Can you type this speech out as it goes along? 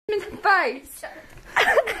face.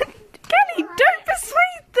 Kelly, don't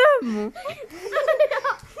persuade them.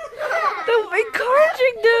 They're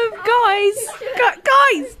encouraging them, guys.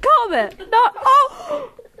 Guys, calm it. No. Oh.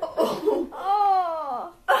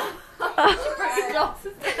 Are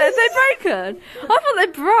they broken? I thought they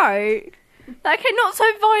broke. Okay, not so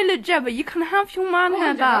violent, Gemma. You can have your man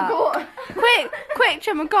hair back. Quick,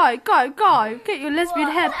 Gemma, go. Get your lesbian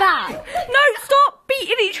hair back. No, stop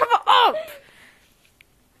beating each other up.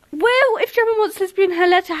 Will, if Gemma wants lesbian hair,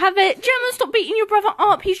 let her have it. Gemma, stop beating your brother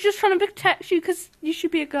up. He's just trying to protect you because you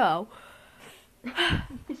should be a girl. You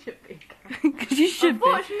should be. Because you should be.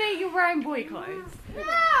 Unfortunately, you're wearing boy clothes.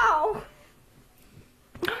 No!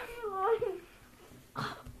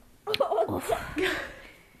 Oh.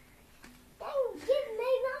 Don't give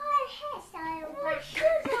me my hairstyle, but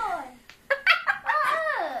shoes on.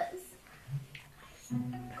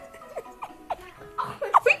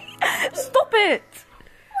 Stop it.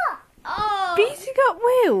 What? Oh. Beating up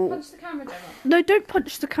Will. Punch the camera, Gemma. No, don't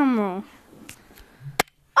punch the camera.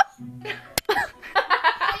 There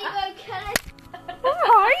you go, Kelly.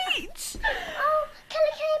 Alright. Oh,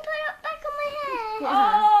 Kelly, can you put it back on my hair? What Oh,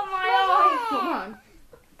 my eyes. What one?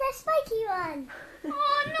 The spiky one. Oh,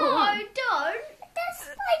 no, What one? don't. The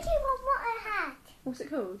spiky one, what I had. What's it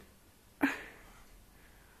called?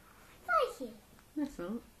 Spiky. No, it's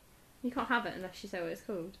not. You can't have it unless you say what it's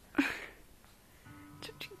called.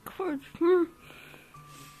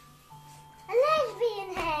 A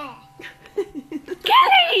lesbian hair.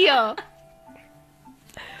 Kelly!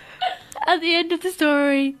 At the end of the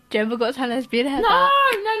story, Gemma got her lesbian hair No, back.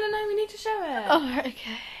 no, we need to show it. Oh,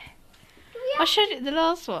 okay. I showed it in the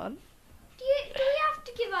last one. Do we have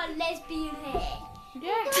to give our lesbian hair?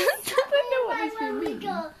 Yeah. Don't I don't know what chuck me lesbian away when we means.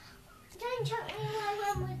 go. Don't chuck me away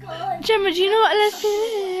when we go. Gemma, do you know what a lesbian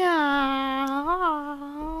is?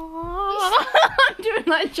 I'm doing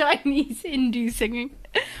like Chinese Hindu singing.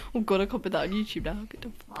 Oh god, I can't put that on YouTube now. Get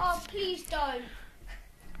the Oh, please don't.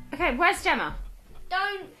 Okay, where's Gemma?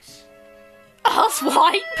 Don't. ass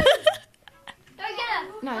wipe. Don't get her.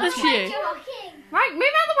 No, That's that's you. You're rocking. Right, move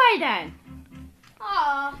out the way then.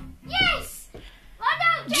 Oh, yes. Why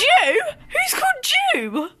don't you? Jew? Who's called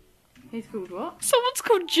Jew? He's called what? Someone's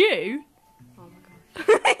called Jew. Oh my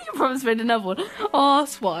god. You promised made another one.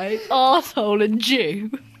 Arse wipe, arsehole and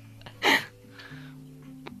Jew.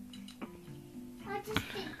 I just did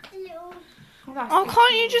the little. Oh,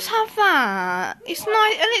 can't you just have that? It's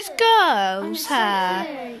nice and it's girls'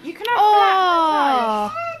 hair. You can have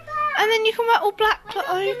Oh, and then you can wear all black clothes.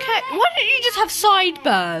 Okay, why don't you just have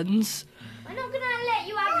sideburns? I'm not gonna let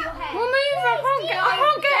you have your hair. Well, move. I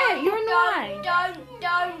can't get it. You're in the way.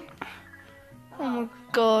 Don't. Oh my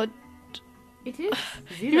god. It is.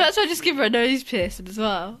 You might as well just give her a nose piercing as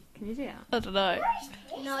well. Can you do that? I don't know.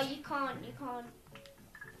 No, you can't.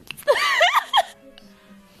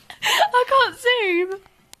 I can't zoom.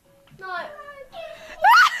 No. No,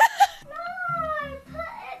 put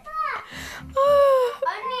it back. Oh,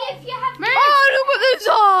 Only if you have Move. look at those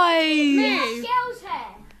eyes. Move. girls'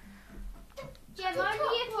 hair. Gem,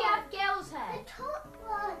 only if you have girls' hair. The top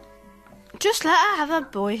one. Just let her have her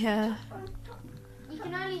boy hair. You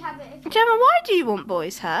can only have it if you Gemma, why do you want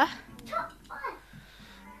boys' hair? top one.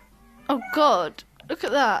 Oh god, look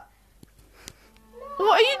at that.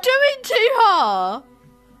 What are you doing to her?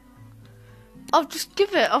 I'll just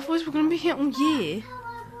give it, otherwise we're going to be here all year. How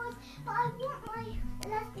I was, but I want my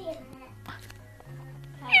lesbian hair.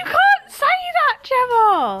 You can't say that,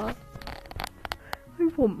 Gemma! I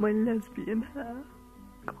want my lesbian hair.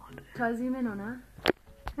 God. Try to zoom in on her.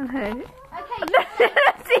 Okay. Okay.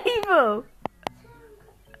 That's evil.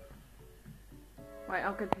 Wait,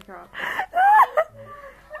 I'll go pick her up.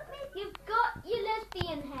 You've got your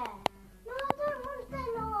lesbian hair. No, I don't want the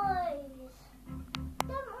noise.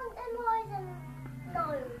 Don't want the noise and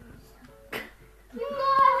nose. You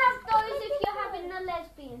gotta have those if you're having the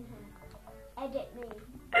lesbian hair. Edit me.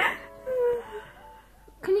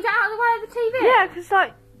 Can you get out of the way of the TV? Yeah, because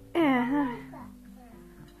like, yeah.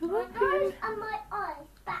 My nose and my eyes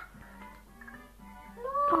back. No,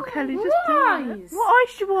 Oh, Kelly, just What do it. eyes? What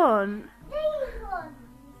eyes do you want? these ones.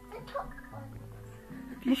 The top ones.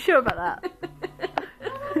 You sure about that? I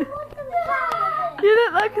want them down. You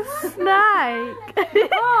look like a snake.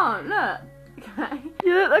 Oh, look. Okay.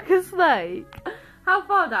 You look like a snake. How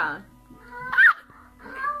far down? How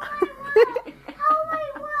I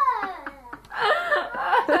work?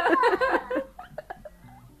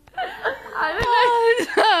 I don't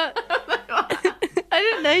know. I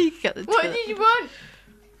didn't know you could get the What tip. did you want?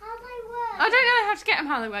 How I work? I don't know how to get them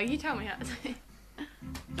how they work. You tell me how to do it.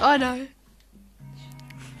 I know.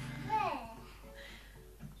 Where?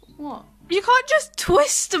 What? You can't just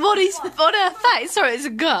twist them on her face. Sorry, it's a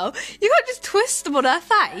girl. You can't just twist them on her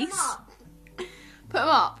face. Put them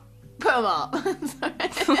up. Put them up. Sorry.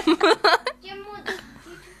 Gemma wants you to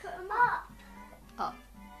put them up. Up.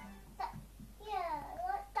 Yeah,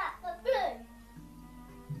 like that, but blue.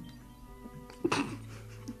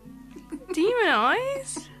 Demon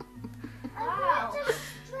eyes? Wow. Just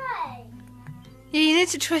straight. Yeah, you need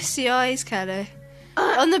to twist the eyes, Kelly.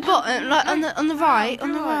 On the bottom, like on the right,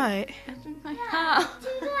 on the right. Yeah, do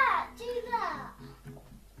that, do that.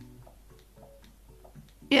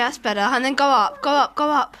 Yeah, that's better. And then go up, go up, go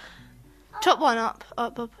up. Top one up,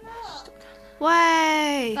 up, up.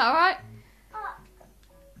 Way. Is that alright?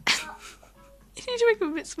 You need to make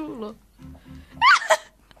them a bit smaller.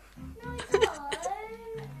 No, don't.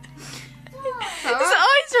 His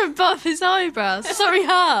eyes are above his eyebrows. Sorry,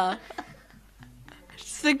 her.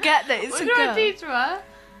 Just forget that it's What a do I girl. do to her?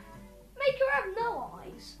 Make her have no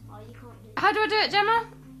eyes. Oh, you can't do that. How do I do it, Gemma?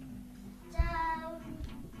 Down.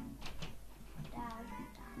 Down.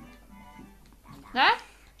 There?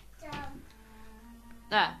 Down.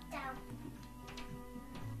 There. Down.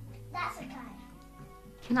 That's okay.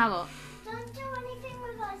 Now what? Don't do anything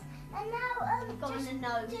with us. And now, Go on just the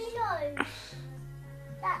nose. do nose.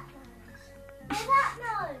 That nose. No, that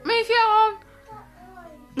nose. Move your arm. That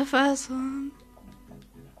nose. The first one.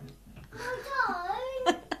 No, don't.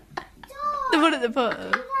 The Don't. one at the Do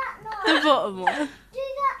bottom. that The nose. bottom one. Do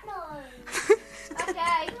that nose.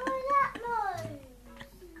 Okay. Do that nose.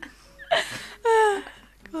 So I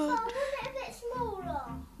God. want it a bit smaller.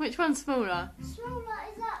 Which one's smaller? Smaller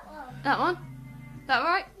is that one. That one? That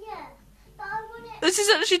right? Yeah. But I want it This is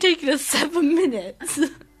actually taking us 7 minutes.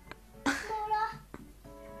 smaller.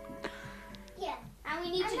 Yeah. And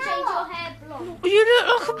we need to And change now your what? hair blonde. You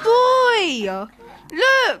look like a boy.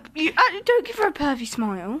 Look, you actually don't give her a pervy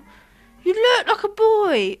smile. You look like a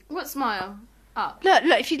boy. What smile? Up. Look,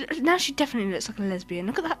 look. If you now, she definitely looks like a lesbian.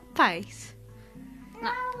 Look at that face.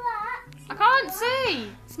 Now that. I can't see.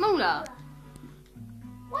 Smaller.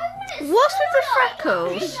 Why would it What's with the smaller?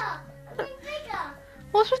 freckles? Bigger. I mean bigger.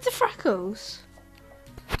 What's with the freckles?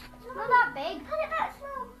 Not that big. Put it back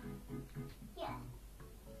small. Yeah.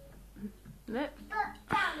 Lip.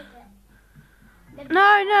 But down a bit. No,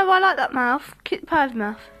 I like that mouth. Keep the pervy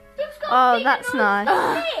mouth. You've got Oh, bigger that's nose nice.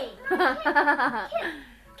 than me.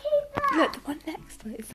 Keep that. Look, the one next to it is